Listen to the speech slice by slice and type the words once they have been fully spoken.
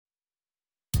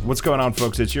What's going on,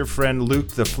 folks? It's your friend Luke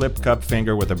the Flip Cup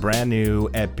Finger with a brand new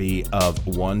epi of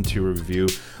 1 2 Review.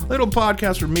 Little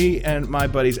podcast for me and my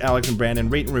buddies Alex and Brandon,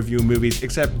 rate and review movies,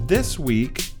 except this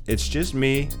week, it's just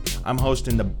me. I'm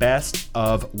hosting the best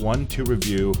of 1 2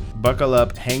 Review. Buckle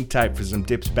up, hang tight for some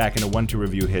dips back into 1 2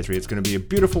 Review history. It's going to be a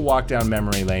beautiful walk down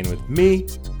memory lane with me,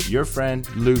 your friend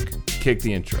Luke. Kick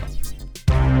the intro. 1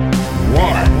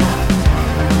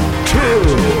 2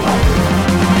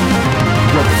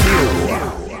 Review.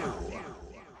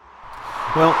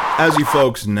 Well, as you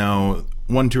folks know,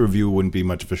 1 2 Review wouldn't be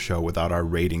much of a show without our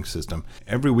rating system.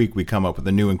 Every week we come up with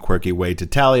a new and quirky way to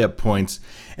tally up points,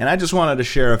 and I just wanted to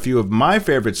share a few of my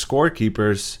favorite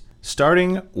scorekeepers,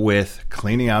 starting with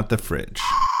cleaning out the fridge.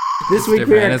 This week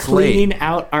we are cleaning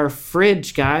out our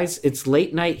fridge, guys. It's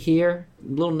late night here, a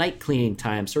little night cleaning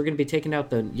time. So we're going to be taking out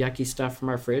the yucky stuff from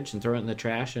our fridge and throwing it in the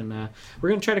trash. And we're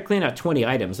going to try to clean out 20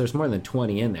 items. There's more than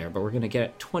 20 in there, but we're going to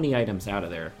get 20 items out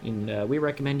of there. And we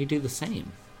recommend you do the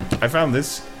same. I found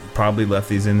this, probably left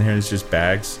these in here. It's just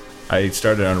bags. I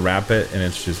started to unwrap it, and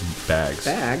it's just bags.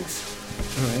 Bags?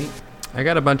 All right. I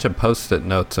got a bunch of Post-it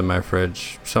notes in my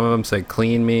fridge. Some of them say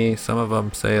clean me. Some of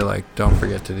them say, like, don't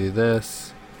forget to do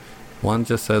this. One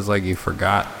just says, like, you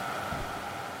forgot.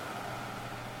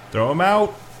 Throw them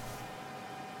out.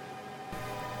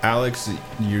 Alex,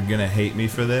 you're going to hate me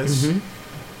for this.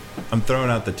 Mm-hmm. I'm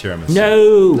throwing out the tiramisu.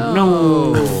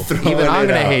 No. Even I'm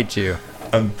going to hate you.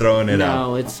 I'm throwing it out.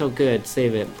 No, it's so good.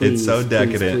 Save it, please. It's so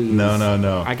decadent. Please.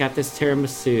 No. I got this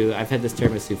tiramisu. I've had this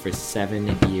tiramisu for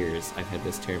 7 years. I've had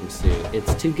this tiramisu.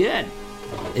 It's too good.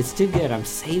 It's too good. I'm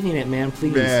saving it, man.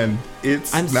 Please. Man,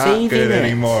 I'm not good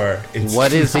anymore.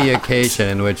 What is the occasion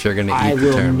in which you're going to eat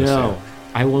the tiramisu?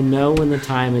 I will know when the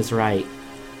time is right.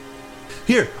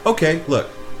 Here, okay, look.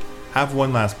 Have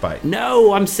one last bite.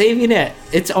 No, I'm saving it.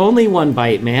 It's only one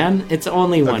bite, man. It's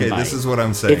only one bite. Okay, this is what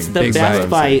I'm saying. It's the best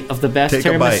bite of the best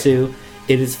tiramisu.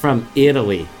 It is from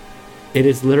Italy. It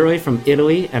is literally from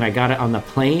Italy, and I got it on the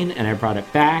plane, and I brought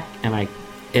it back, and I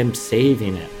am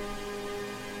saving it.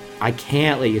 I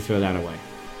can't let you throw that away.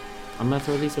 I'm going to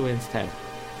throw these away instead.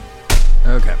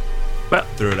 Okay. Well,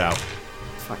 threw it out.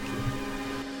 Fuck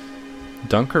you.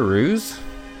 Dunkaroos?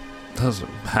 Those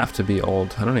have to be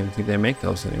old. I don't even think they make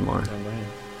those anymore.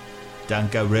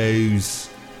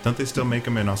 Dunkaroos. Don't they still make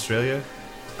them in Australia?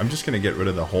 I'm just going to get rid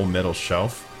of the whole middle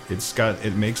shelf.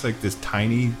 It makes like this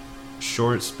tiny,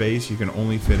 short space. You can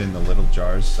only fit in the little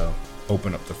jars, so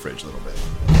open up the fridge a little bit.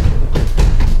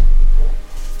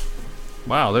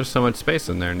 Wow, there's so much space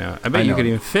in there now. I bet you could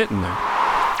even fit in there.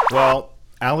 Well,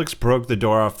 Alex broke the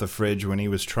door off the fridge when he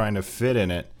was trying to fit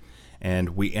in it, and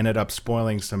we ended up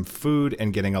spoiling some food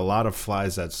and getting a lot of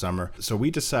flies that summer. So we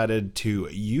decided to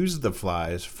use the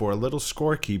flies for a little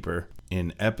scorekeeper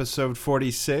in episode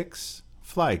 46,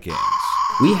 Fly Games.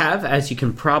 We have, as you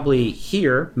can probably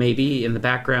hear, maybe in the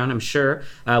background, I'm sure,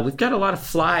 we've got a lot of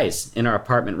flies in our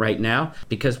apartment right now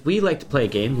because we like to play a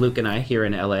game, Luke and I, here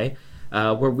in LA,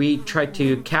 where we try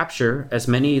to capture as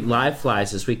many live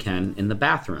flies as we can in the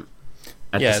bathroom.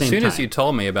 As soon as you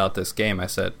told me about this game, I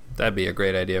said, that'd be a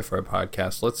great idea for a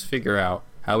podcast. Let's figure out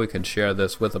how we can share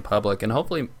this with the public, and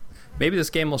hopefully, maybe this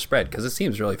game will spread, because it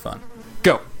seems really fun.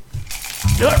 Go!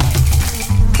 Do it!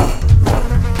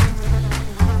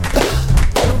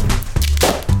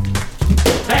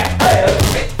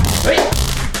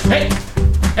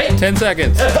 10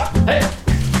 seconds. Get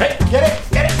it!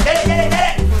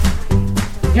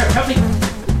 Here, help me.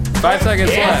 5 seconds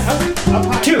left. Up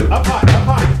high. 2. Up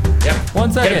high. Yep.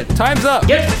 1 second. Time's up.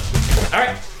 Get it. All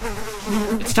right.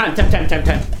 It's time.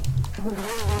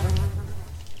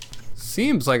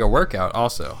 Seems like a workout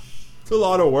also. It's a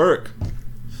lot of work.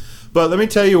 But let me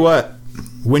tell you what.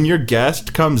 When your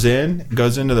guest goes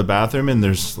into the bathroom, and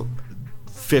there's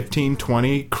 15,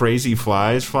 20 crazy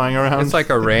flies flying around. It's like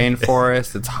a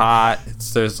rainforest. It's hot.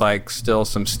 There's like still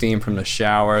some steam from the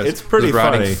shower. It's pretty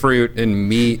funny. rotting fruit and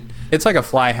meat. It's like a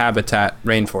fly habitat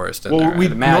rainforest in there. Well, we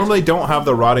normally don't have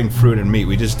the rotting fruit and meat.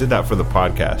 We just did that for the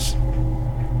podcast.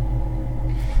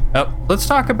 Let's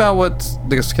talk about what's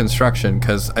this construction,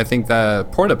 because I think the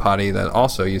porta potty that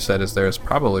also you said is there is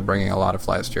probably bringing a lot of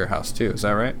flies to your house too. Is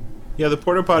that right? Yeah, the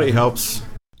porta potty helps.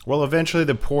 Well, eventually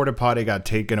the porta potty got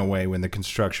taken away when the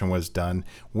construction was done.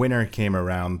 Winter came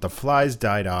around, the flies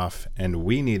died off, and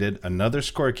we needed another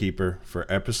scorekeeper for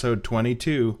episode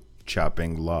 22,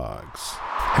 Chopping Logs.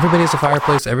 Everybody has a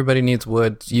fireplace. Everybody needs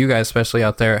wood. You guys, especially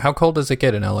out there. How cold does it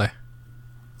get in LA?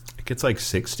 It gets like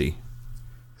 60.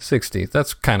 60.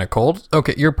 That's kind of cold.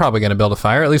 Okay, you're probably going to build a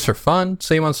fire, at least for fun.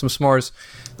 So you want some s'mores.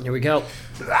 Here we go.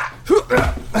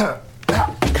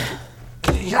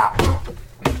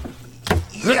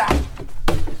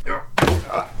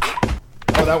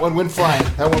 Oh, that one went flying.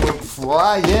 That one went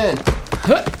flying. All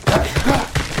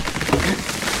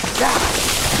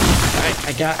right,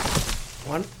 I got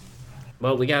one.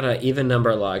 Well, we got an even number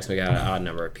of logs. We got an odd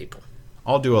number of people.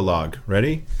 I'll do a log.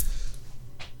 Ready?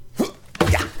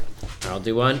 I'll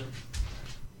do one.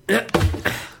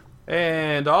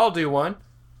 And I'll do one.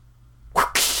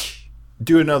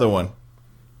 Do another one.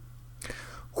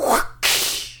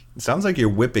 It sounds like you're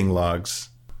whipping logs.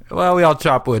 Well, we all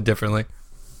chop wood differently.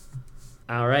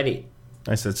 Alrighty.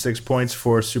 I said 6 points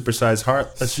for supersized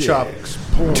heart. Let's chop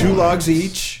 2 logs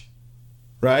each.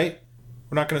 Right?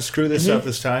 We're not going to screw this up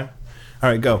this time. All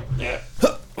right, go. Yeah.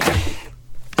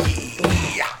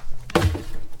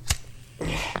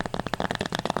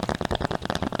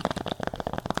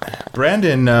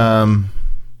 Brandon, did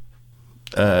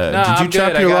you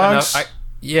chop your logs?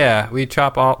 Yeah, we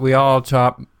all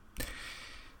chop.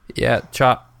 Yeah,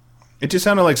 chop. It just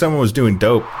sounded like someone was doing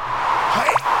dope.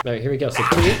 All right, here we go. So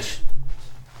 2 each.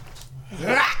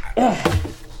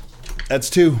 That's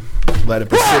 2. Let it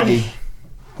be Siggy.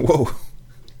 Whoa.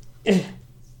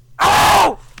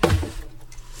 Oh!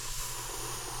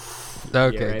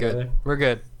 Okay, right good. there? We're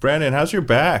good. Brandon, how's your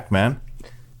back, man?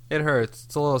 It hurts.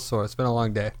 It's a little sore. It's been a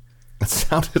long day. It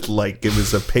sounded like it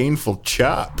was a painful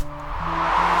chop.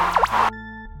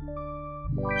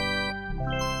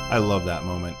 I love that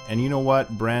moment. And you know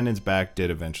what? Brandon's back did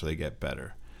eventually get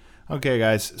better. Okay,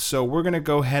 guys, so we're going to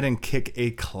go ahead and kick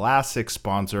a classic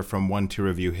sponsor from 1-2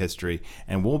 Review history,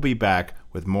 and we'll be back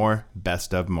with more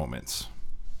best of moments.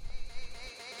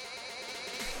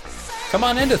 Come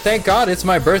on in to thank God it's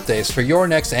my birthdays for your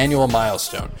next annual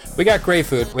milestone. We got great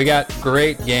food, we got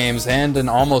great games, and an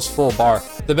almost full bar.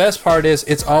 The best part is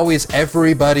it's always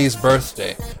everybody's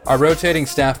birthday. Our rotating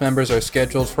staff members are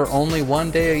scheduled for only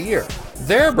 1 day a year,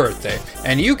 their birthday,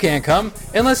 and you can't come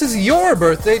unless it's your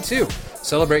birthday too.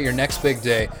 Celebrate your next big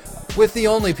day with the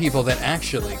only people that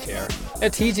actually care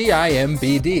at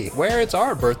TGIMBD, where it's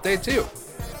our birthday too.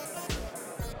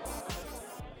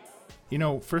 You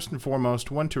know, first and foremost,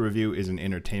 1-2 Review is an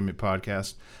entertainment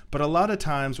podcast, but a lot of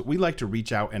times we like to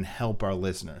reach out and help our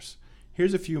listeners.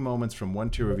 Here's a few moments from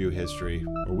 1-2 Review history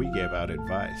where we gave out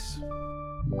advice.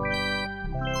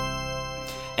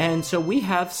 And so we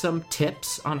have some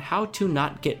tips on how to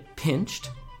not get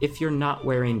pinched if you're not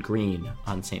wearing green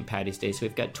on St. Paddy's Day. So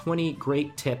we've got 20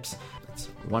 great tips. That's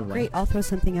one way. Great. I'll throw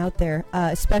something out there,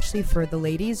 especially for the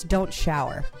ladies. Don't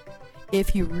shower.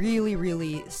 If you really,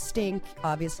 really stink,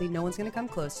 obviously no one's going to come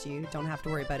close to you. Don't have to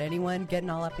worry about anyone getting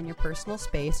all up in your personal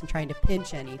space and trying to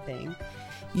pinch anything.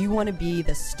 You want to be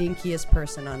the stinkiest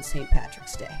person on St.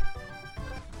 Patrick's Day.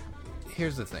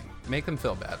 Here's the thing. Make them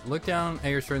feel bad. Look down at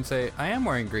your shirt and say, I am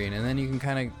wearing green. And then you can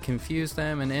kind of confuse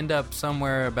them and end up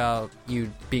somewhere about you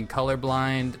being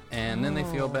colorblind. And then they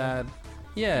feel bad.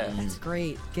 Yeah. That's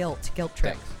great. Guilt trip.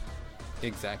 Thanks.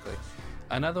 Exactly.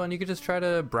 Another one, you could just try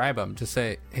to bribe them. Just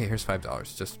say, hey, here's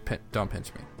 $5. Just don't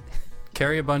pinch me.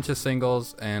 Carry a bunch of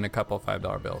singles and a couple of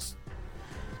 $5 bills.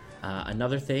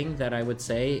 Another thing that I would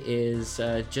say is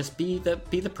just be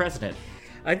the president.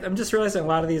 I'm just realizing a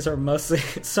lot of these are mostly,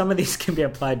 some of these can be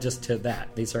applied just to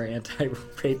that. These are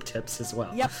anti-rape tips as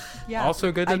well. Yep. Yeah.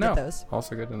 Also good to know. Get those.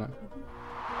 Also good to know.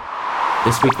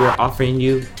 This week we're offering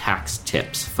you tax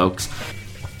tips, folks.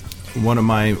 One of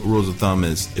my rules of thumb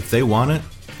is if they want it,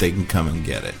 they can come and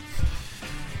get it.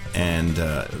 And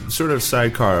sort of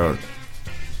sidecar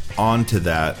onto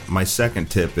that, my second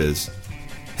tip is,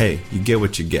 hey, you get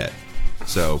what you get.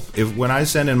 So when I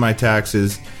send in my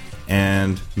taxes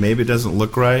and maybe it doesn't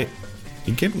look right,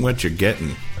 you get what you're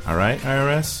getting. All right,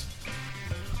 IRS?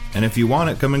 And if you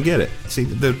want it, come and get it. See,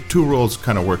 the two rules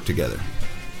kind of work together.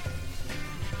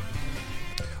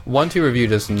 1-2 Review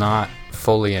does not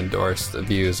fully endorse the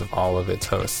views of all of its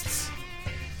hosts.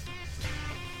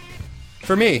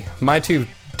 For me, my 2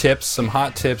 tips, some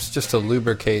hot tips just to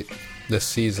lubricate this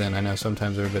season. I know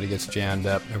sometimes everybody gets jammed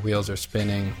up, their wheels are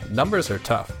spinning. Numbers are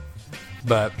tough,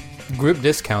 but group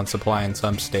discounts apply in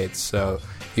some states, so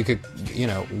you could,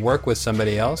 work with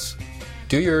somebody else,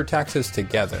 do your taxes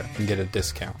together and get a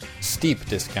discount. Steep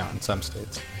discount in some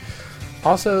states.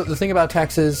 Also, the thing about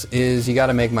taxes is you got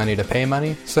to make money to pay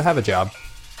money, so have a job.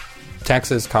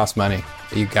 Taxes cost money.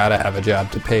 You got to have a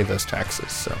job to pay those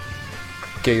taxes, so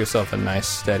get yourself a nice,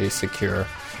 steady, secure,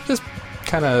 just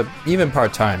kind of even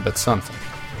part-time, but something.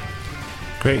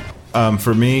 Great.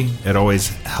 For me, it always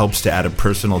helps to add a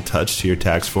personal touch to your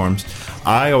tax forms.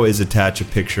 I always attach a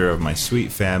picture of my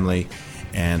sweet family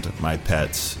and my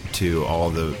pets to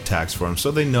all the tax forms so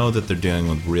they know that they're dealing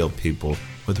with real people,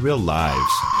 with real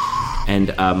lives.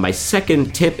 And my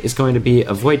second tip is going to be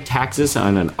avoid taxes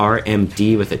on an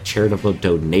RMD with a charitable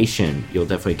donation. You'll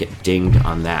definitely get dinged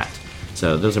on that.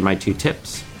 So those are my 2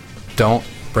 tips. Don't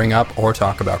bring up or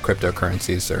talk about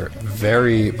cryptocurrencies. They're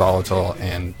very volatile,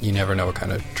 and you never know what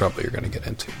kind of trouble you're going to get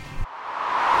into.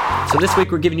 So this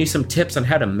week we're giving you some tips on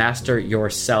how to master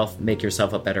yourself, make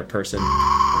yourself a better person.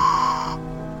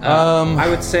 I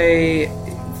would say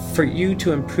for you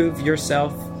to improve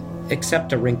yourself,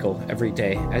 accept a wrinkle every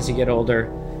day. As you get older,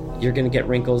 you're going to get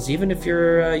wrinkles. Even if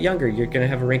you're younger, you're going to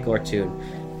have a wrinkle or two.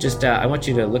 Just, I want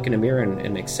you to look in a mirror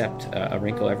and accept a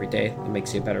wrinkle every day. It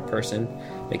makes you a better person,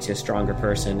 makes you a stronger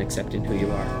person, accepting who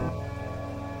you are.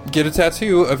 Get a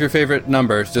tattoo of your favorite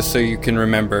numbers just so you can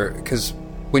remember, because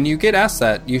when you get asked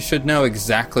that, you should know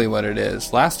exactly what it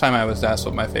is. Last time I was asked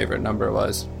what my favorite number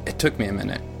was, it took me a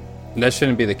minute. That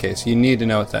shouldn't be the case. You need to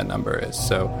know what that number is.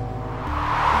 So,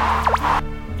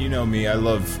 you know me, I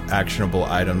love actionable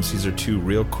items. These are 2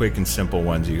 real quick and simple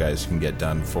ones you guys can get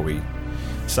done before we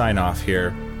sign off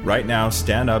here. Right now,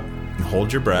 stand up and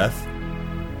hold your breath.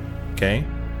 Okay?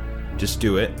 Just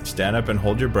do it. Stand up and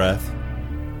hold your breath.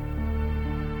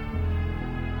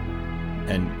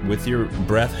 And with your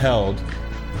breath held,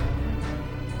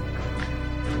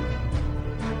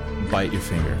 bite your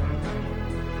finger.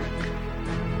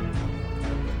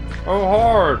 oh,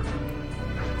 hard.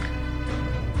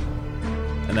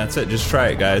 And that's it. Just try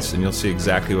it, guys, and you'll see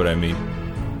exactly what I mean.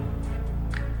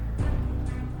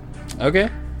 Okay.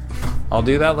 I'll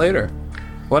do that later.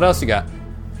 What else you got?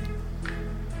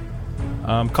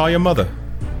 Call your mother.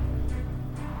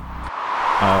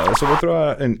 So we'll throw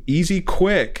out an easy,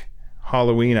 quick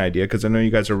Halloween idea, because I know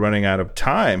you guys are running out of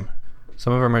time.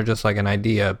 Some of them are just like an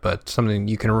idea, but something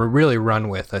you can really run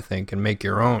with, I think, and make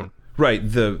your own. Right.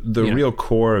 The real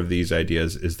core of these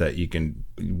ideas is that you can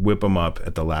whip them up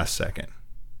at the last second,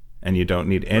 and you don't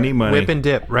need any money. Whip and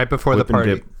dip right before the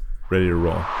party. Dip, ready to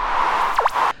roll.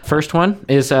 First one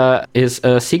is a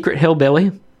secret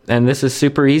hillbilly, and this is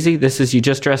super easy. This is you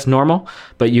just dress normal,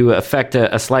 but you affect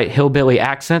a slight hillbilly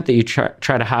accent that you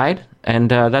try to hide,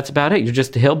 and that's about it. You're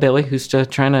just a hillbilly who's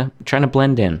just trying to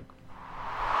blend in.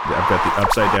 I've got the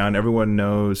upside down. Everyone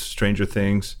knows Stranger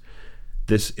Things.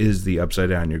 This is the upside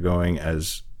down. You're going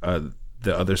as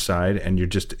the other side, and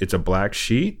it's a black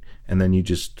sheet, and then you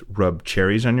just rub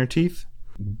cherries on your teeth,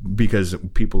 because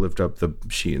people lift up the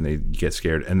sheet and they get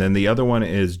scared. And then the other one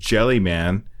is Jelly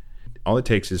Man. All it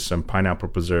takes is some pineapple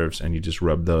preserves, and you just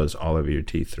rub those all over your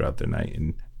teeth throughout the night,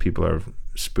 and people are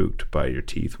spooked by your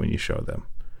teeth when you show them.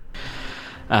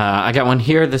 I got one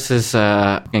here. This is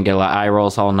going to get a lot of eye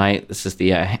rolls all night. This is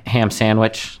the ham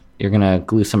sandwich. You're going to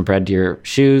glue some bread to your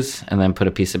shoes and then put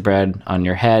a piece of bread on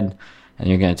your head, and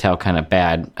you're going to tell kind of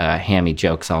bad hammy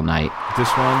jokes all night. This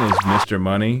one is Mr.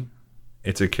 Money.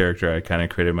 It's a character I kind of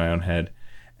created in my own head.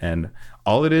 And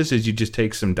all it is you just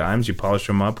take some dimes, you polish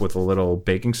them up with a little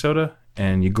baking soda,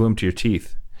 and you glue them to your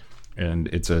teeth. And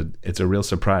it's a real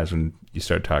surprise when you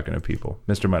start talking to people.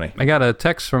 Mr. Money. I got a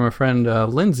text from a friend,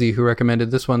 Lindsay, who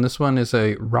recommended this one. This one is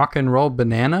a rock and roll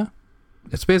banana.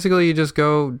 It's basically you just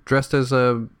go dressed as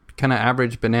a kind of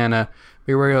average banana.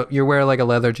 You wear like a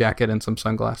leather jacket and some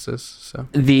sunglasses. So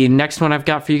the next one I've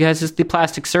got for you guys is the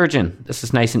plastic surgeon. This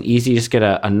is nice and easy. You just get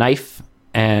a knife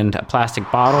and a plastic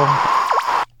bottle.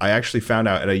 I actually found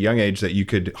out at a young age that you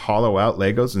could hollow out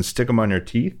Legos and stick them on your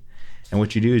teeth. And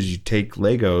what you do is you take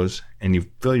Legos and you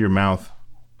fill your mouth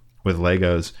with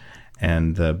Legos.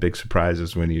 And the big surprise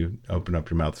is when you open up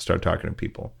your mouth and start talking to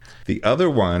people. The other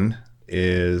one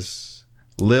is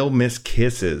Lil Miss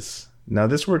Kisses. Now,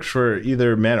 this works for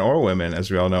either men or women.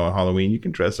 As we all know, on Halloween, you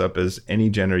can dress up as any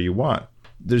gender you want.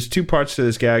 There's 2 parts to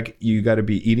this gag. You got to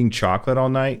be eating chocolate all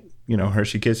night,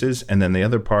 Hershey Kisses. And then the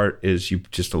other part is you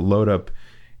just load up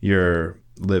your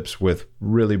lips with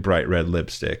really bright red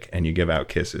lipstick and you give out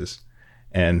kisses.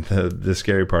 And the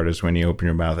scary part is when you open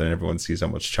your mouth and everyone sees how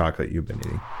much chocolate you've been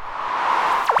eating.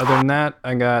 Other than that,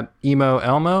 I got Emo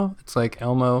Elmo. It's like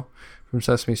Elmo from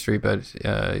Sesame Street, but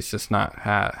he's just not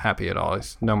happy at all.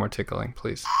 He's no more tickling,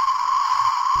 please.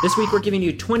 This week we're giving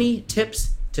you 20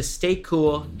 tips to stay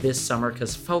cool this summer,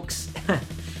 because folks,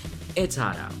 it's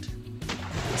hot out.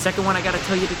 Second one I got to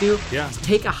tell you to do is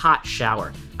take a hot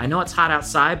shower. I know it's hot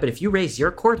outside, but if you raise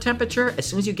your core temperature, as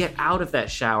soon as you get out of that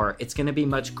shower, it's going to be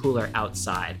much cooler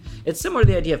outside. It's similar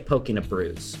to the idea of poking a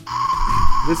bruise.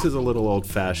 This is a little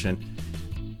old-fashioned.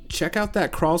 Check out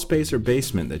that crawl space or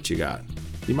basement that you got.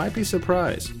 You might be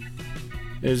surprised.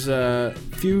 There's a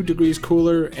few degrees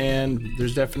cooler, and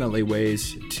there's definitely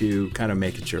ways to kind of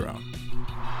make it your own.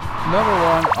 Number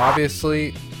one,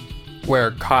 obviously,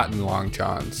 wear cotton long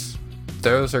johns.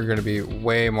 Those are going to be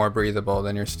way more breathable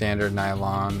than your standard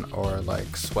nylon or like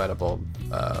sweatable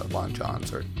long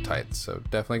johns or tights. So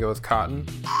definitely go with cotton.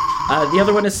 The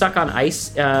other one is suck on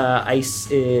ice.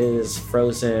 Ice is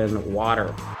frozen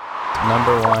water.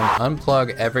 Number 1,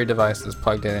 unplug every device that's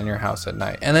plugged in your house at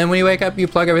night. And then when you wake up, you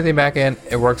plug everything back in.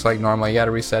 It works like normal. You got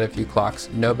to reset a few clocks.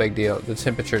 No big deal. The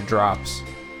temperature drops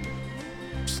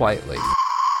slightly.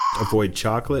 Avoid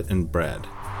chocolate and bread.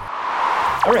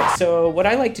 All right, so what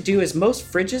I like to do is most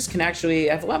fridges can actually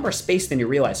have a lot more space than you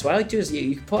realize. So what I like to do is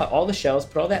you can pull out all the shelves,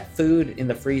 put all that food in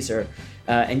the freezer,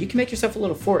 and you can make yourself a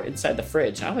little fort inside the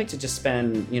fridge. I like to just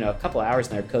spend, a couple hours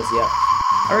in there, cozy up.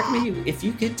 I recommend you, if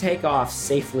you could take off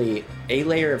safely a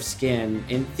layer of skin,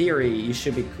 in theory, you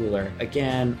should be cooler.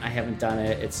 Again, I haven't done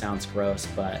it. It sounds gross,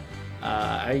 but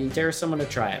I dare someone to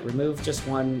try it. Remove just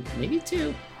 1, maybe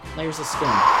 2 layers of skin.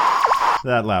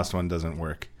 That last one doesn't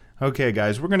work. Okay,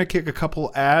 guys, we're going to kick a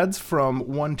couple ads from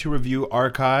 1 to Review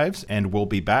archives, and we'll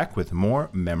be back with more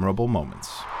memorable moments.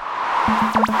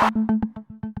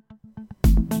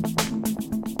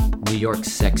 New York's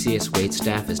sexiest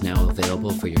waitstaff is now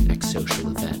available for your next social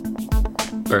event.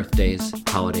 Birthdays,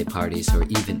 holiday parties, or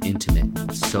even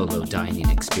intimate solo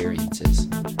dining experiences.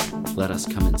 Let us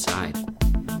come inside.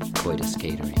 Coitus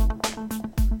Catering.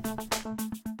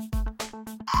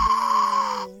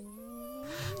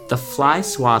 The fly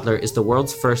swaddler is the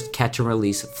world's first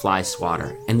catch-and-release fly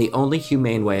swatter, and the only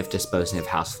humane way of disposing of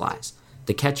houseflies.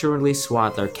 The catch-and-release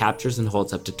swaddler captures and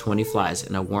holds up to 20 flies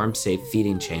in a worm safe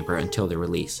feeding chamber until their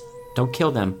release. Don't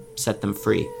kill them, set them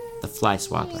free. The fly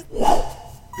swaddler.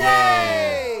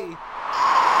 Yay!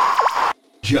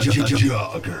 Joggers.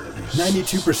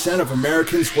 92% of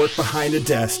Americans work behind a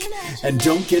desk and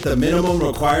don't get the minimum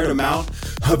required amount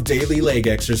of daily leg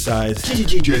exercise.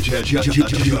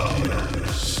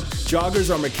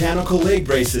 Joggers are mechanical leg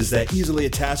braces that easily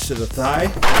attach to the thigh,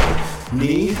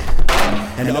 knee,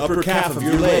 and upper calf of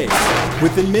your legs.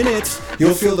 Within minutes,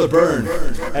 you'll feel the burn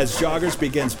as Joggers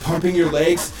begins pumping your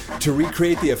legs to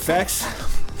recreate the effects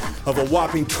of a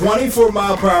whopping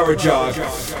 24-mile-per-hour jog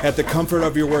at the comfort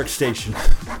of your workstation.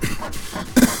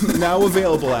 Now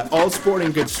available at all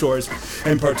sporting goods stores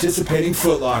and participating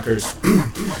Foot Lockers.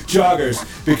 Joggers,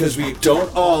 because we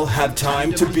don't all have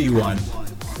time to be one.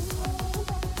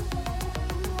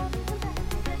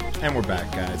 And we're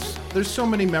back, guys. There's so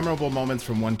many memorable moments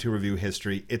from 1 to Review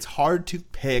history, it's hard to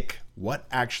pick what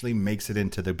actually makes it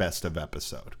into the best of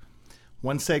episode.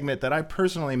 One segment that I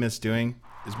personally miss doing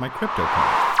is my crypto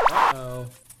corner.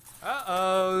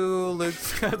 Uh-oh,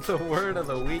 Luke's got the word of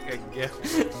the week again.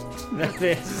 That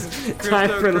is time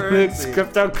for Luke's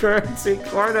cryptocurrency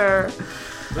corner.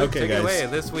 Luke, Okay, take guys. it away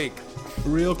this week.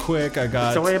 Real quick, I got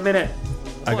It's only a minute.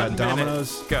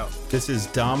 Domino's. Go. This is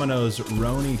Domino's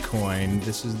Roni Coin.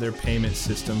 This is their payment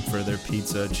system for their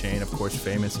pizza chain, of course,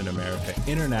 famous in America.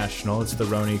 International, it's the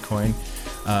Roni Coin.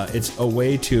 It's a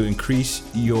way to increase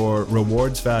your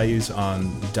rewards values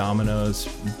on Domino's,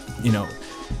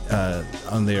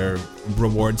 on their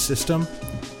reward system.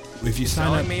 If you sign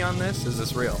Selling up, me on this? Is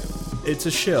this real? it's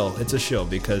a shill. It's a shill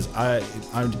because I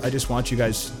just want you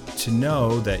guys to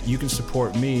know that you can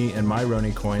support me and my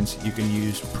Roni coins. You can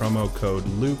use promo code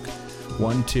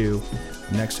Luke12.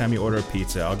 Next time you order a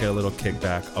pizza, I'll get a little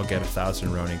kickback. I'll get 1,000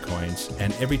 Roni coins,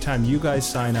 and every time you guys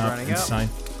sign up and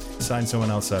sign someone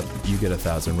else up, you get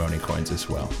 1,000 Roni coins as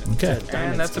well. Okay.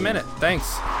 And that's a minute.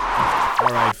 Thanks. All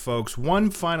right, folks. One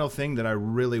final thing that I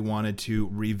really wanted to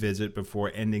revisit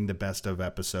before ending the best of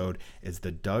episode is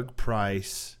the Doug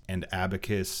Price and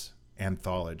Abacus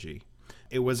anthology.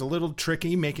 It was a little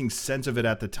tricky making sense of it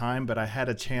at the time, but I had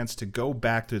a chance to go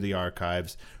back through the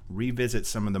archives, revisit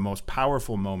some of the most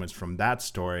powerful moments from that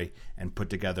story, and put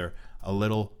together a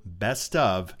little best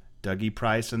of Dougie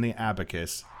Price and the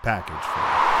Abacus package for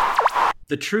you.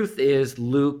 The truth is,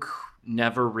 Luke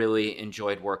never really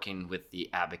enjoyed working with the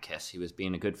Abacus. He was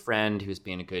being a good friend. He was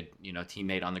being a good,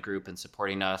 teammate on the group and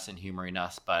supporting us and humoring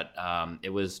us. But it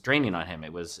was draining on him.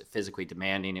 It was physically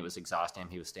demanding. It was exhausting him.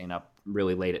 He was staying up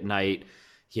really late at night.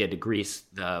 He had to grease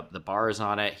the bars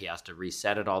on it. He has to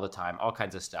reset it all the time, all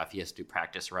kinds of stuff. He has to do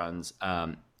practice runs.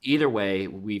 Either way,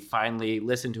 we finally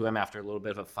listened to him after a little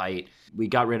bit of a fight. We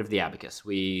got rid of the Abacus.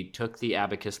 We took the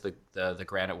Abacus, the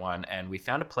granite one, and we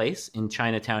found a place in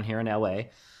Chinatown here in LA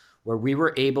where we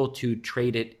were able to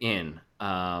trade it in.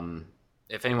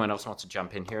 If anyone else wants to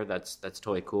jump in here, that's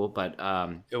totally cool. But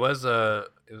It was a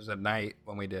night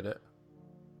when we did it.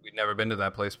 We'd never been to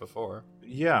that place before.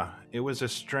 Yeah, it was a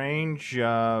strange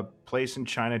place in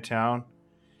Chinatown,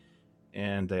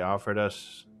 and they offered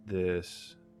us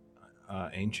this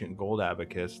ancient gold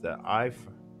abacus that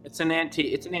it's an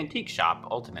antique shop.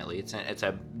 Ultimately, it's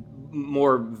a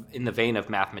more in the vein of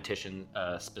mathematician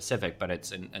specific, but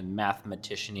it's a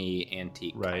mathematician-y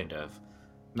antique kind of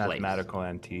mathematical place.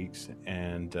 Antiques,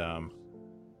 and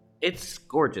It's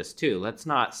gorgeous, too. Let's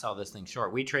not sell this thing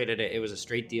short. We traded it. It was a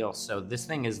straight deal, so this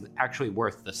thing is actually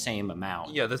worth the same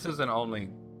amount. Yeah, this isn't only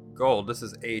gold. This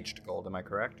is aged gold. Am I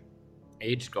correct?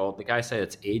 Aged gold. The guy said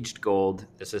it's aged gold.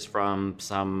 This is from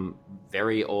some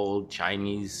very old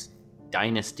Chinese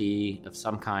dynasty of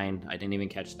some kind. I didn't even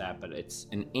catch that, but it's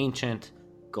an ancient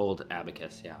gold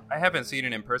abacus, yeah. I haven't seen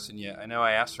it in person yet. I know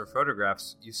I asked for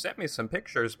photographs. You sent me some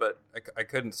pictures, but I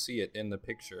couldn't see it in the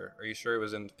picture. Are you sure it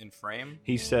was in frame?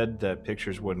 He said that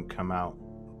pictures wouldn't come out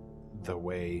the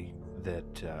way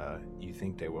that you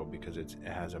think they will because it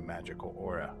has a magical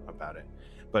aura about it.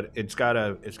 But it's got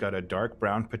a dark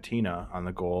brown patina on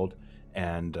the gold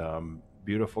and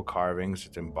beautiful carvings.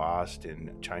 It's embossed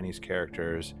in Chinese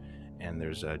characters, and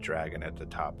there's a dragon at the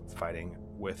top fighting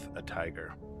with a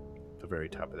tiger. The very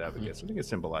top of the abacus. I think it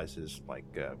symbolizes like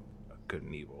good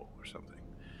and evil or something.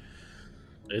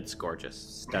 It's gorgeous,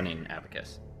 stunning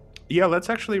abacus. Yeah, let's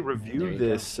actually review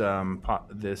this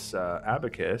abacus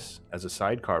as a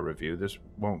sidecar review. This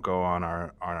won't go on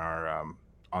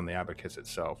on the abacus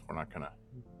itself. We're not gonna.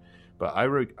 But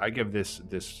I give this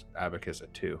abacus a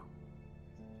 2.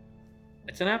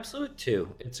 It's an absolute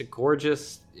 2. It's a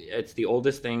gorgeous. It's the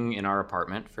oldest thing in our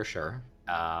apartment for sure.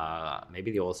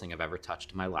 Maybe the oldest thing I've ever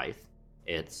touched in my life.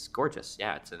 It's gorgeous.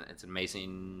 Yeah, it's an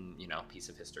amazing, piece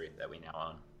of history that we now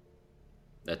own.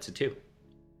 That's a 2.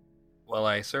 Well,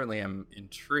 I certainly am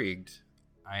intrigued.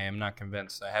 I am not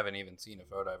convinced. I haven't even seen a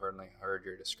photo. I've only heard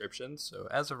your description. So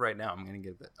as of right now, I'm going to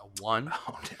give it a 1.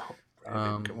 Oh, no.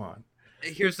 Brandon, come on.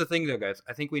 Here's the thing, though, guys.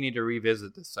 I think we need to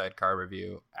revisit this sidecar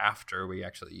review after we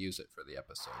actually use it for the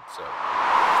episode. So,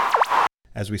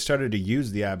 as we started to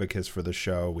use the abacus for the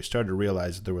show, we started to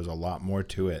realize that there was a lot more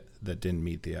to it that didn't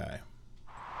meet the eye.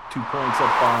 2 points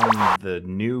up on the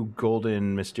new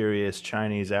golden mysterious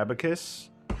Chinese abacus.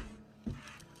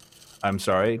 I'm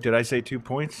sorry, did I say 2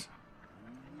 points?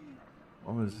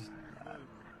 What was that?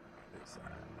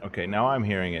 Okay, now I'm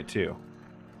hearing it too.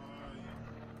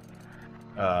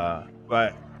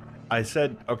 But I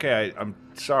said, okay, I'm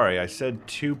sorry, I said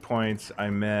 2 points, I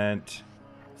meant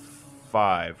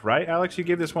 5, right? Alex, you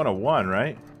gave this one a 1,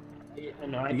 right?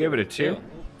 No, you gave it a 2?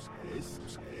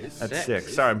 That's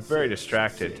 6. Sorry, I'm very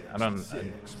distracted. I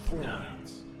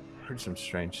heard some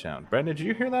strange sound. Brandon, did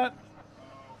you hear that?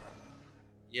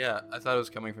 yeah, I thought it was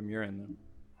coming from your end, though.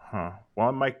 Huh. Well,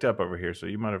 I'm mic'd up over here, so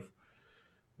you might have...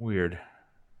 Weird.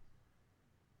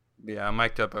 Yeah, I'm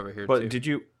mic'd up over here, but too. Did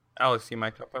you... Alex, you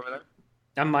mic'd up over there?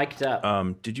 I'm mic'd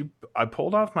up. Did you... I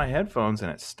pulled off my headphones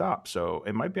and it stopped, so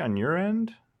it might be on your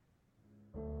end?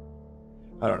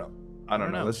 I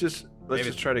don't know. Let's just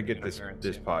try to get this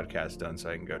podcast done so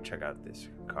I can go check out this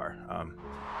car.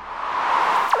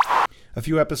 A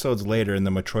few episodes later in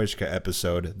the Matryoshka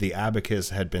episode, the abacus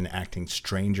had been acting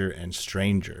stranger and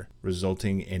stranger,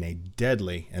 resulting in a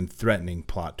deadly and threatening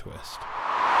plot twist.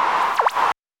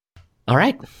 All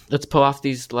right, let's pull off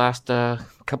these last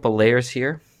couple layers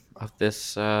here of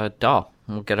this doll.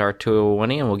 We'll get our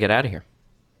 220 and we'll get out of here.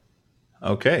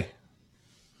 Okay.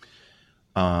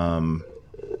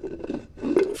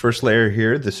 First layer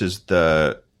here, this is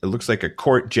it looks like a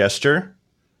court jester,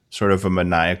 sort of a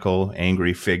maniacal,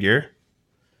 angry figure.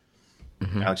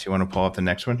 Mm-hmm. Alex, you want to pull up the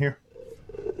next one here?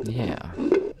 Yeah.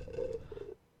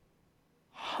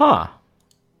 Huh.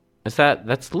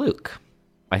 That's Luke.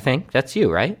 I think that's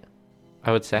you, right?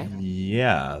 I would say.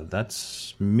 Yeah,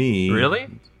 that's me. Really?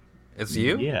 It's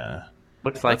you? Yeah.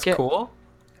 Looks like That's cool.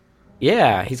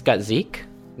 Yeah, he's got Zeke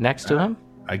next to him.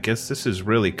 I guess this is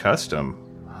really custom.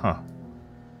 Huh.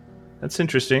 That's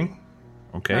interesting.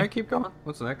 Okay. All right, keep going.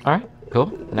 What's the next? All right, cool.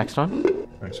 Next one.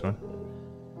 Next one.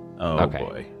 Oh, okay.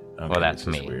 Boy. Okay, well, that's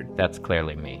me. Weird. That's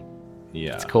clearly me.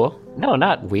 Yeah. It's cool. No,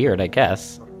 not weird, I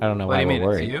guess. I don't know why we're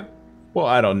worried. It's you? Well,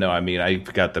 I don't know. I mean,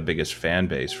 I've got the biggest fan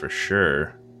base for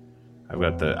sure.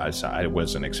 I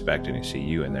wasn't expecting to see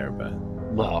you in there, but...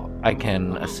 Well, I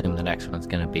can assume the next one's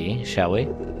going to be, shall we?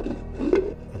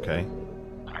 Okay.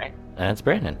 All right. That's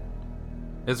Brandon.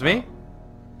 It's me?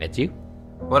 It's you.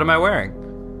 What am I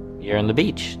wearing? You're on the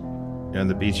beach. You're on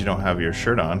the beach, you don't have your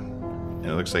shirt on. And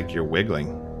it looks like you're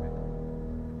wiggling.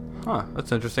 Huh,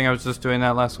 that's interesting. I was just doing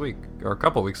that last week. Or a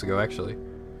couple weeks ago, actually.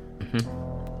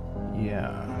 Mm-hmm.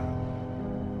 Yeah.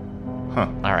 Huh.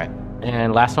 All right.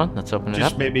 And last one. Let's open it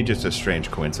up. Maybe just a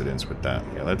strange coincidence with that.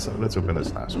 Yeah, let's open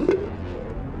this last one.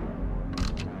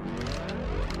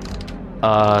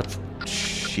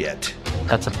 Shit.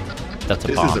 That's a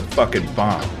This bomb. is a fucking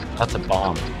bomb. That's a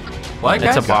bomb. What, It's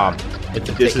guys? a bomb. It's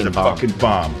a This is a bomb. fucking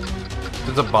bomb.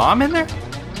 There's a bomb in there?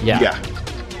 Yeah.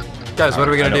 Guys, what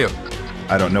are we going to do?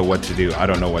 I don't know what to do.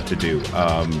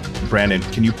 Brandon,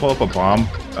 can you pull up a bomb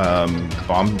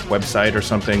website or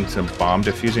something? Some bomb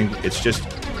diffusing. It's just.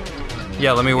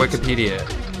 Yeah, let me Wikipedia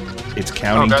it. It's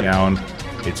counting down.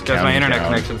 It's because my internet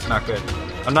connection's not good.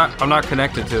 I'm not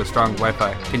connected to a strong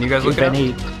Wi-Fi. Can you guys look it up?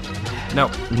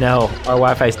 No, our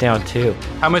Wi-Fi's down too.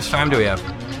 How much time do we have?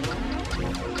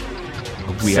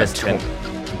 We have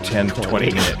 10, 20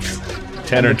 minutes.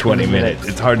 10 or 20 minutes.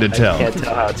 It's hard to tell. I can't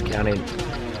tell how it's counting.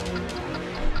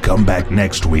 Come back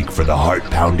next week for the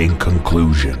heart-pounding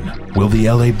conclusion. Will the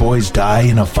LA boys die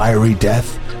in a fiery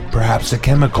death? Perhaps a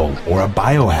chemical or a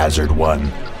biohazard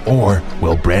one? Or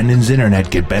will Brandon's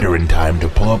internet get better in time to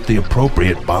pull up the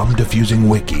appropriate bomb-diffusing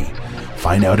wiki?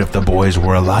 Find out if the boys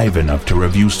were alive enough to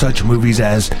review such movies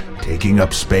as Taking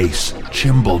Up Space,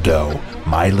 Chimbledo,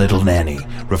 My Little Nanny,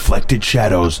 Reflected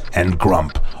Shadows, and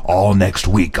Grump, all next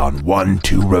week on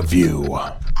 1-2 Review.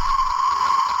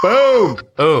 Boom!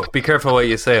 Oh, be careful what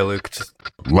you say, Luke.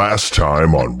 Last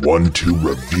time on 1-2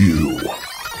 Review.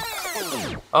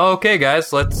 Okay,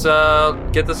 guys, let's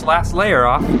get this last layer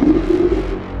off.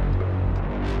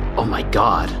 Oh my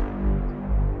god.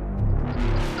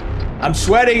 I'm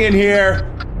sweating in here.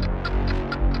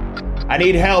 I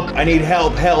need help. I need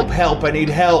help.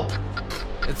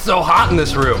 It's so hot in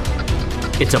this room.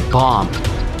 It's a bomb.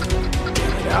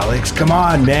 Damn it, Alex. Come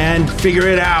on, man. Figure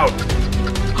it out.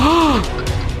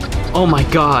 Oh my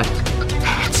god.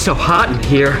 It's so hot in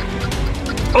here.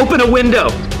 Open a window.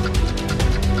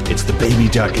 It's the baby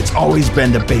duck. It's always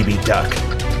been the baby duck.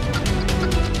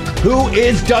 Who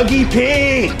is Dougie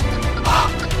P?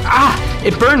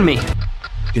 It burned me.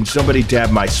 Can somebody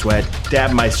dab my sweat?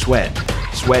 Dab my sweat.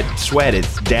 Sweat.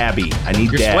 It's dabby. I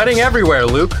need You're dabs. sweating everywhere,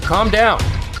 Luke. Calm down.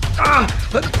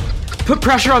 Put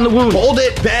pressure on the wound. Hold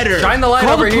it better. Shine the light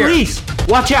Call over the here. police.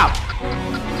 Watch out.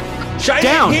 Shine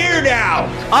down. it here now.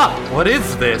 Up. What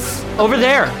is this? Over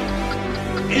there.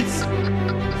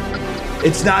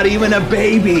 It's not even a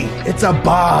baby. It's a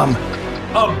bomb.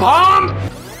 A bomb?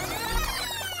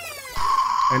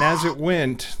 And as it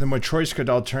went, the Matryoshka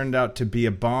doll turned out to be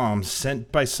a bomb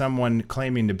sent by someone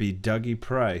claiming to be Dougie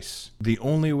Price. The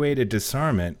only way to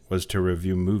disarm it was to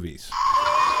review movies.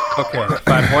 Okay,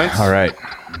 5 points. All right.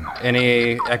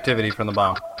 Any activity from the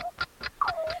bomb?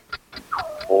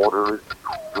 Order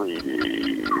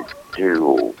 3,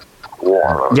 2,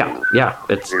 1.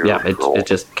 It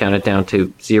just counted down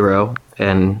to 0,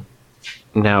 and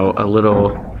now a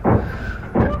little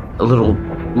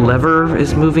lever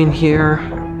is moving here.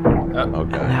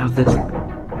 Okay. Now this.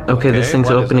 Okay, this thing's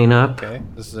opening up. Okay,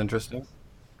 this is interesting.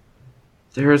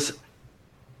 There's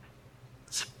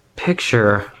this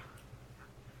picture.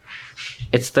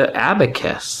 It's the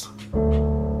abacus.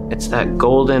 It's that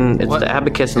golden. It's What? the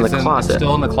abacus in the closet.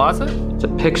 Still in the closet? It's a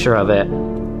picture of it,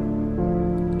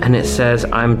 and it says,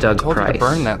 "I'm Doug I told you Price." to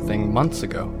burn that thing months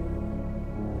ago.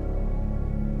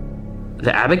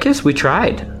 The abacus? We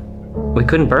tried. We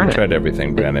couldn't burn it. Tried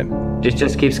everything, Brandon. It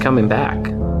just keeps coming back.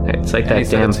 It's like And he that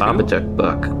said damn it's you? Babadook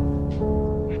book.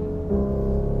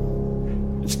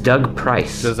 It's Doug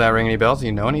Price. Does that ring any bells? Do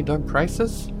you know any Doug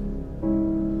Prices?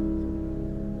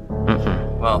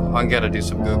 Well, I'm gonna do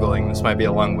some Googling. This might be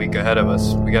a long week ahead of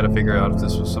us. We gotta figure out if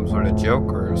this was some sort of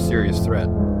joke or a serious threat.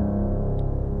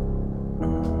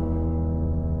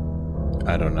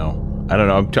 I don't know.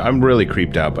 I'm really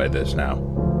creeped out by this now.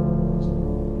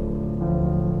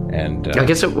 And I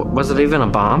guess was it even a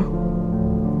bomb?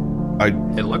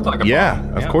 It looked like a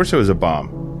bomb. Of course it was a bomb.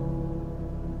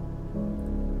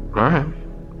 All right.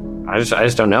 I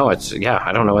just don't know. I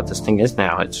don't know what this thing is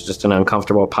now. It's just an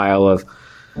uncomfortable pile of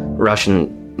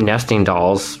Russian nesting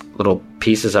dolls, little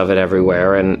pieces of it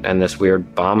everywhere, and this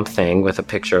weird bomb thing with a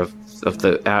picture of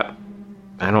the app.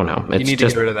 I don't know. You need to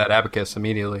get rid of that abacus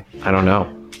immediately. I don't know.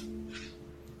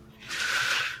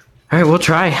 All right, we'll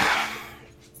try.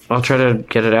 I'll try to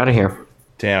get it out of here.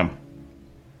 Damn.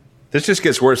 This just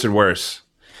gets worse and worse.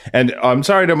 And I'm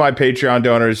sorry to my Patreon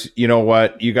donors. You know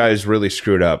what? You guys really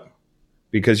screwed up.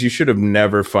 Because you should have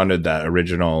never funded that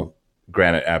original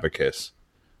granite abacus.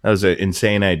 That was an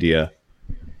insane idea.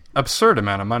 Absurd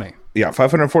amount of money. Yeah,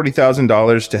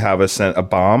 $540,000 to have us sent a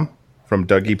bomb from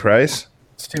Dougie Price.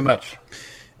 It's too much.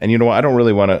 And you know what? I don't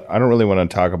really want to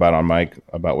talk about on mic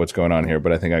about what's going on here,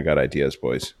 but I think I got ideas,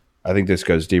 boys. I think this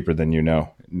goes deeper than you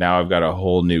know. Now I've got a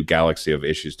whole new galaxy of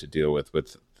issues to deal with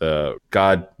the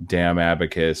goddamn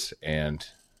abacus and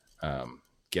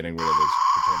getting rid of this.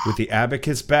 With the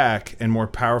abacus back and more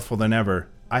powerful than ever,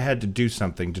 I had to do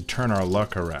something to turn our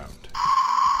luck around.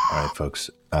 All right, folks.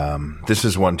 This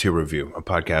is 1-2 Review, a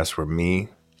podcast where me,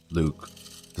 Luke,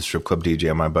 the strip club DJ,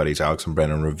 and my buddies Alex and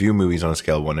Brandon review movies on a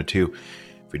scale of 1 to 2.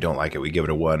 If we don't like it, we give it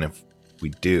a 1. If we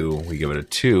do, we give it a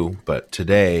 2. But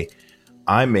today,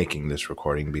 I'm making this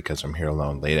recording because I'm here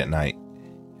alone late at night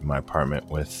in my apartment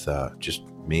with just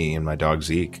me and my dog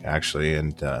Zeke, actually.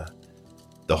 And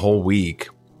the whole week,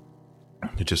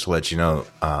 just to let you know,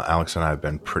 Alex and I have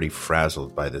been pretty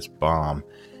frazzled by this bomb.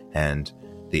 And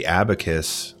the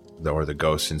abacus, or the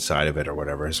ghost inside of it or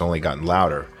whatever, has only gotten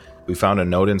louder. We found a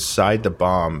note inside the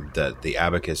bomb that the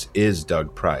abacus is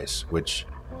Doug Price, which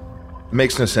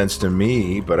makes no sense to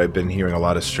me, but I've been hearing a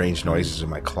lot of strange noises in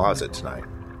my closet tonight.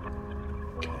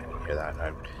 Okay, you hear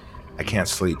that? I can't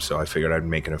sleep, so I figured I'd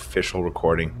make an official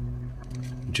recording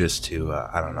just to,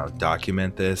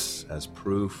 document this as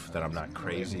proof that I'm not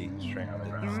crazy.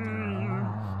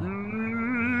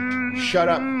 Shut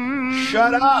up!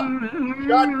 Shut up!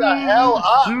 Shut the hell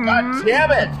up! God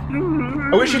damn it!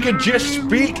 I wish you could just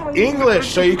speak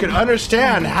English so you could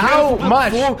understand how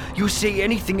much... Before you say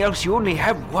anything else, you only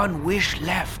have one wish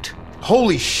left.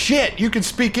 Holy shit! You can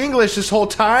speak English this whole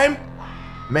time?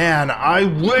 Man, I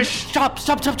wish... Stop!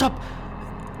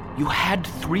 You had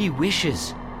 3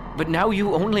 wishes, but now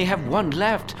you only have 1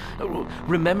 left.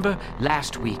 Remember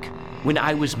last week when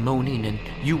I was moaning and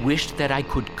you wished that I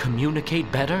could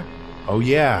communicate better? Oh,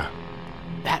 yeah.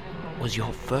 That was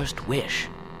your first wish.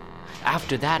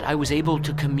 After that, I was able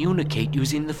to communicate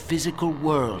using the physical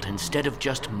world instead of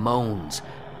just moans.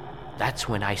 That's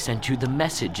when I sent you the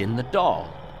message in the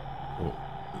doll.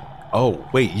 Oh,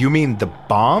 wait, you mean the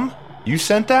bomb? You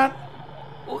sent that?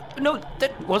 Oh, no,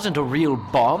 that wasn't a real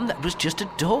bomb. That was just a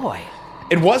toy.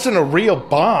 It wasn't a real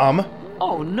bomb.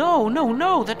 Oh,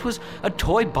 no. That was a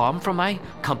toy bomb from my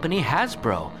company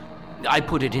Hasbro. I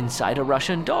put it inside a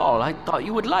Russian doll. I thought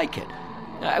you would like it.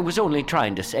 I was only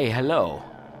trying to say hello.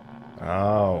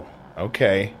 Oh,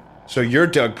 okay. So you're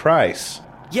Doug Price.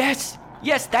 Yes,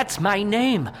 that's my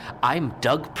name. I'm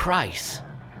Doug Price.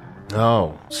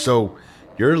 Oh, so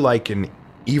you're like an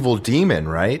evil demon,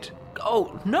 right?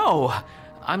 Oh, no.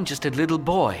 I'm just a little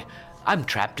boy. I'm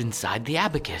trapped inside the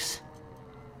abacus.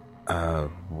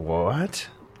 What?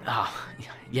 Oh,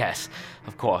 yes,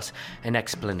 of course, an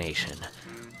explanation.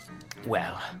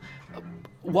 Well,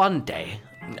 one day,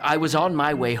 I was on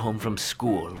my way home from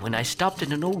school when I stopped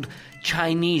at an old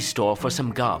Chinese store for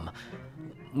some gum.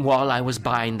 While I was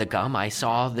buying the gum, I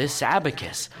saw this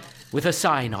abacus with a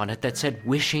sign on it that said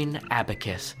Wishing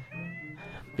Abacus.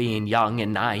 Being young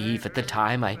and naive at the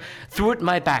time, I threw it in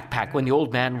my backpack when the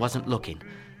old man wasn't looking.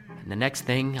 And the next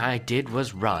thing I did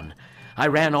was run. I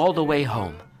ran all the way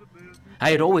home. I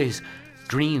had always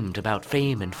dreamed about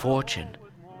fame and fortune.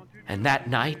 And that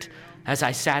night, as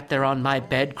I sat there on my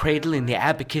bed, cradling the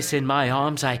abacus in my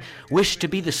arms, I wished to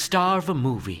be the star of a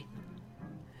movie.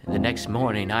 The next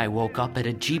morning, I woke up at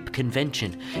a Jeep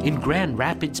convention in Grand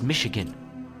Rapids, Michigan.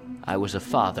 I was a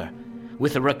father,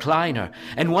 with a recliner,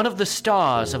 and one of the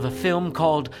stars of a film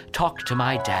called Talk to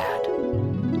My Dad.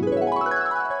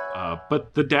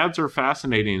 But the dads are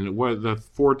fascinating. The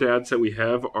 4 dads that we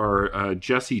have are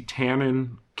Jesse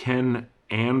Tannen, Ken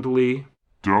Andley,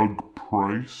 Doug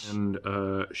Price, and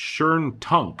Shern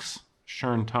Tunks.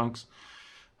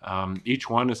 Each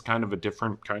one is kind of a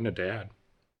different kind of dad.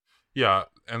 Yeah,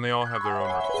 and they all have their own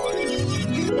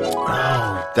repertoire.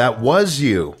 Oh, that was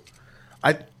you.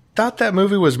 I thought that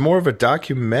movie was more of a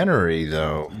documentary,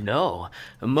 though. No,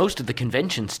 most of the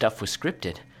convention stuff was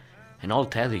scripted. And I'll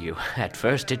tell you, at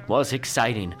first it was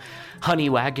exciting. Honey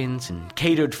wagons and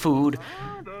catered food.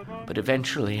 But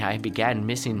eventually I began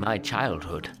missing my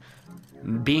childhood.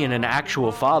 Being an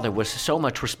actual father was so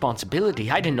much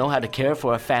responsibility. I didn't know how to care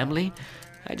for a family.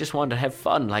 I just wanted to have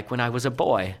fun like when I was a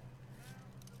boy.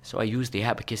 So I used the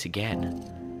abacus again.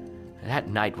 That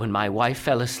night when my wife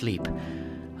fell asleep,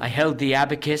 I held the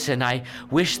abacus and I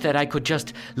wished that I could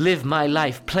just live my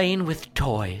life playing with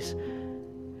toys.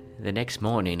 The next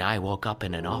morning, I woke up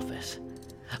in an office.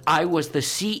 I was the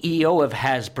CEO of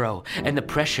Hasbro, and the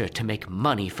pressure to make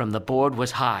money from the board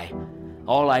was high.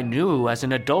 All I knew as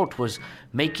an adult was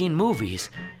making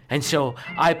movies, and so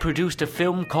I produced a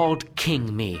film called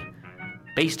King Me,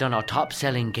 based on our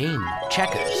top-selling game,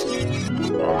 Checkers.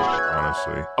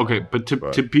 Honestly. Okay, but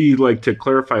to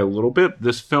clarify a little bit,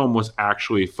 this film was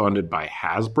actually funded by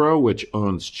Hasbro, which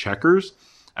owns Checkers.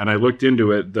 And I looked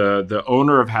into it. The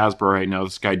owner of Hasbro right now,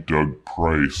 this guy Doug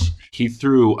Price, he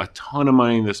threw a ton of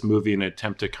money in this movie in an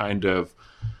attempt to kind of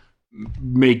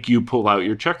make you pull out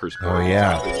your Checkers card. Oh,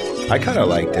 yeah. I kind of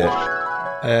liked it.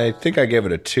 I think I gave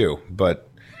it a 2, but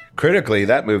critically,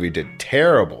 that movie did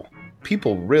terrible.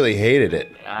 People really hated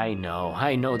it. I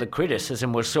know. The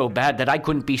criticism was so bad that I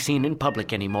couldn't be seen in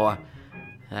public anymore.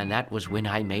 And that was when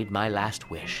I made my last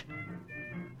wish.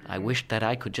 I wished that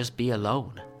I could just be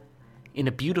alone, in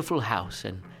a beautiful house,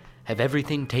 and have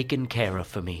everything taken care of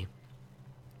for me.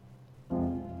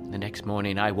 The next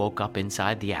morning, I woke up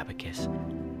inside the Abacus.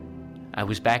 I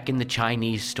was back in the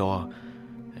Chinese store,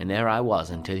 and there I was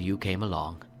until you came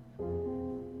along.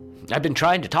 I've been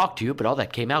trying to talk to you, but all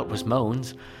that came out was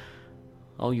moans.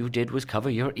 All you did was cover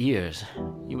your ears.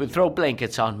 You would throw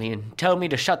blankets on me and tell me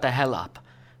to shut the hell up.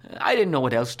 I didn't know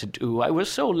what else to do. I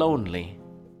was so lonely.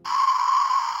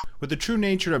 With the true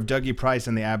nature of Dougie Price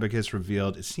and the Abacus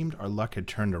revealed, it seemed our luck had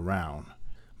turned around.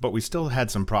 But we still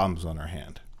had some problems on our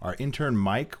hand. Our intern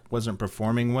Mike wasn't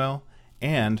performing well,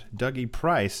 and Dougie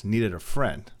Price needed a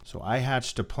friend. So I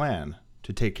hatched a plan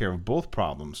to take care of both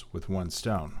problems with one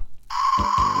stone.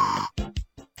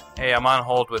 Hey, I'm on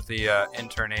hold with the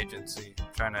intern agency,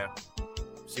 trying to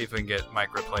see if we can get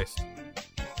Mike replaced.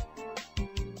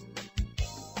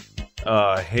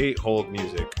 I hate hold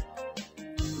music.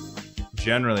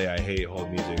 Generally, I hate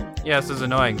hold music. Yeah, this is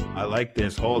annoying. I like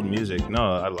this hold music.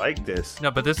 No, I like this.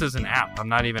 No, but this is an app. I'm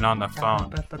not even on the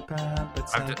phone.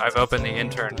 I've opened the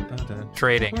intern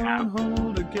trading app.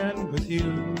 Hold again with you.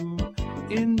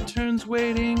 Interns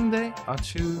waiting, they are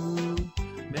too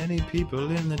many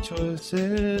people in the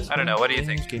choices. I don't know. What do you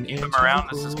think? Can you keep them around?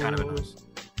 This is kind of annoying.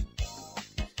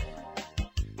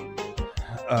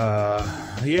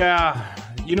 Yeah.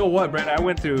 You know what, Brent? I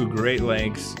went through great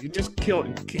lengths. You just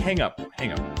hang up.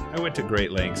 I went to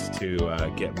great lengths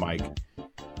to get Mike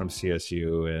from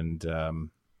CSU, and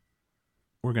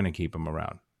we're going to keep him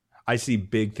around. I see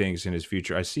big things in his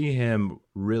future. I see him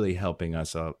really helping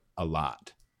us a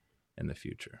lot in the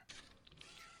future.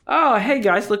 Oh, hey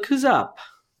guys, look who's up.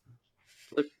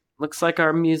 Looks like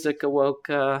our music awoke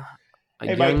a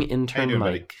young Mike. intern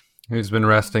Mike. Who's been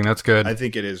resting. That's good. I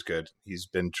think it is good. He's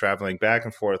been traveling back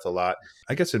and forth a lot.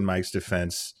 I guess in Mike's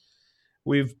defense,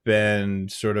 we've been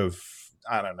sort of,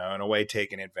 I don't know, in a way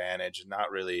taking advantage and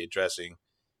not really addressing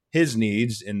his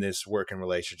needs in this working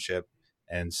relationship.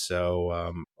 And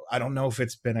so I don't know if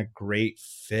it's been a great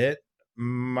fit,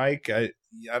 Mike. I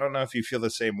don't know if you feel the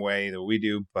same way that we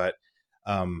do, but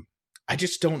I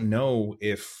just don't know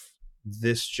if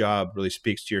this job really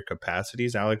speaks to your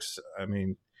capacities, Alex. I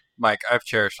mean, Mike, I've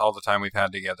cherished all the time we've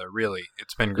had together. Really,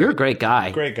 it's been great. You're a great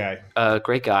guy. Great guy.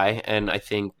 Great guy. And I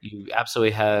think you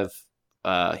absolutely have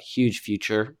a huge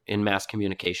future in mass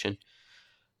communication.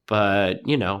 But,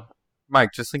 you know.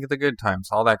 Mike, just think of the good times.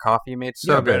 All that coffee you made,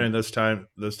 so good. And those times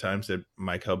that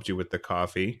Mike helped you with the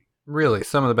coffee. Really,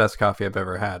 some of the best coffee I've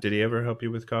ever had. Did he ever help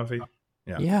you with coffee?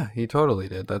 Yeah, he totally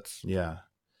did. Yeah.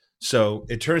 So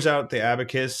it turns out the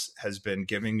Abacus has been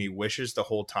giving me wishes the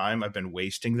whole time. I've been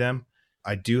wasting them.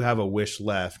 I do have a wish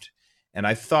left. And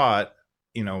I thought,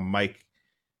 Mike,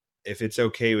 if it's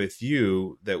okay with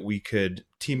you, that we could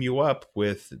team you up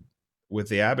with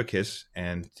the Abacus,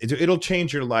 and it'll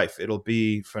change your life. It'll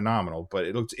be phenomenal, but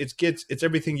it's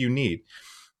everything you need.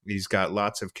 He's got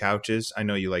lots of couches. I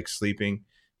know you like sleeping.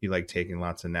 You like taking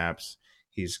lots of naps.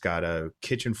 He's got a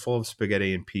kitchen full of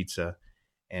spaghetti and pizza,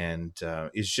 and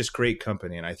it's just great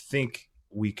company. And I think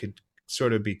we could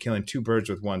sort of be killing two birds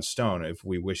with one stone if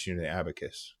we wish you the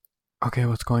Abacus. Okay,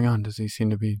 what's going on? Does he seem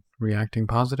to be reacting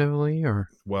positively, or?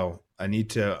 Well, I'm going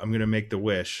to make the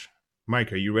wish.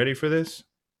 Mike, are you ready for this?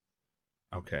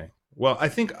 Okay. Well,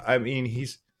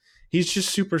 he's just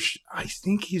super, I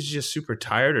think he's just super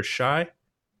tired or shy.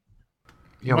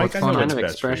 Yeah, Mike, I know what's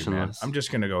best for you, man. Expressionless. I'm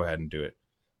just going to go ahead and do it.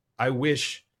 I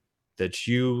wish that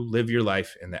you live your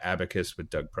life in the Abacus with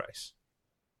Doug Price.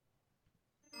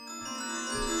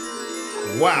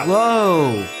 Wow.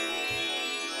 Whoa.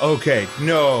 Okay,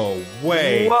 no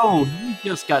way. Whoa, you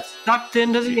just got sucked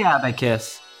into the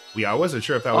Abacus. Yeah, I wasn't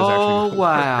sure if that was actually going to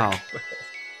wow.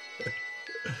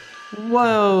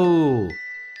 Whoa.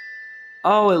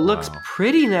 Oh, it looks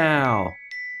pretty now.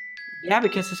 The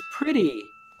Abacus is pretty.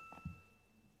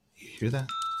 You hear that?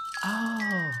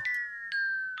 Oh.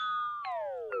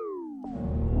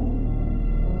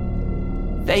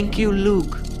 Thank you,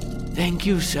 Luke. Thank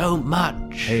you so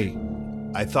much. Hey,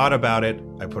 I thought about it.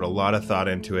 I put a lot of thought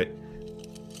into it.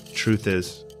 Truth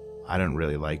is, I don't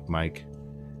really like Mike.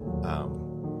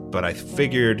 But I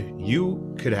figured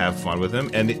you could have fun with him.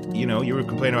 And, you were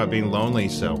complaining about being lonely.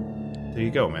 So there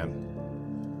you go, man.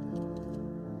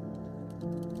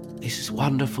 This is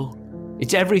wonderful.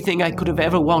 It's everything I could have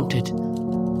ever wanted.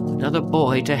 Another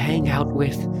boy to hang out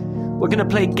with. We're going to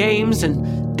play games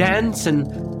and dance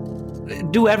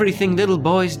and do everything little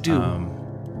boys do.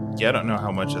 Yeah, I don't know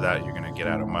how much of that you're going to get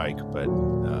out of Mike, but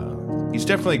he's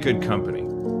definitely good company.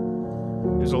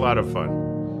 It was a lot of fun.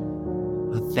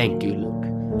 Well, thank you, Luke.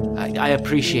 I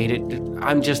appreciate it.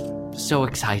 I'm just so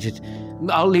excited.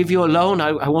 I'll leave you alone.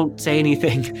 I won't say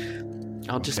anything.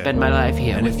 I'll just spend my life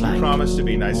here and with if you my... promise to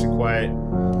be nice and quiet,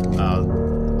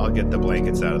 I'll get the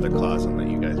blankets out of the closet and let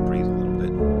you guys breathe a little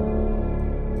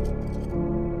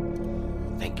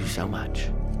bit. Thank you so much.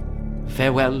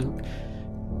 Farewell, Luke.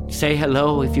 Say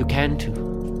hello, if you can,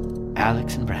 to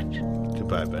Alex and Brent.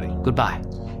 Goodbye, buddy. Goodbye.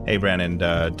 Hey, Brandon,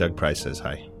 Doug Price says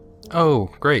hi. Oh,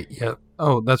 great. Yeah.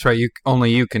 Oh, that's right.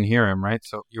 Only you can hear him, right?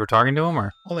 So you were talking to him,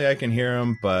 or? Only I can hear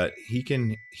him, but he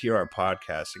can hear our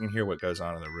podcast. He can hear what goes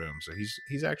on in the room. So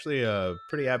he's actually a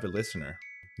pretty avid listener.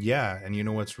 Yeah, and you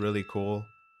know what's really cool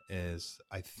is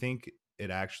I think it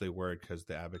actually worked because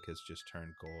the abacus just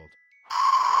turned gold.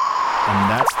 And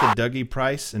that's the Dougie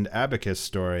Price and abacus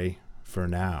story for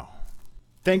now.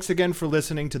 Thanks again for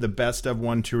listening to the Best of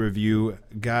 1-2 review.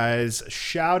 Guys,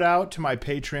 shout out to my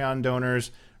Patreon donors,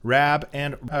 Rab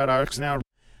and now.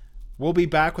 We'll be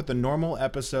back with the normal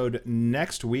episode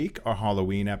next week, our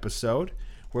Halloween episode,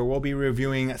 where we'll be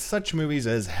reviewing such movies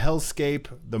as Hellscape,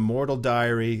 The Mortal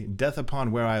Diary, Death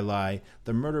Upon Where I Lie,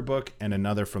 The Murder Book, and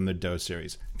another from the Doe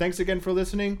series. Thanks again for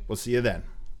listening. We'll see you then.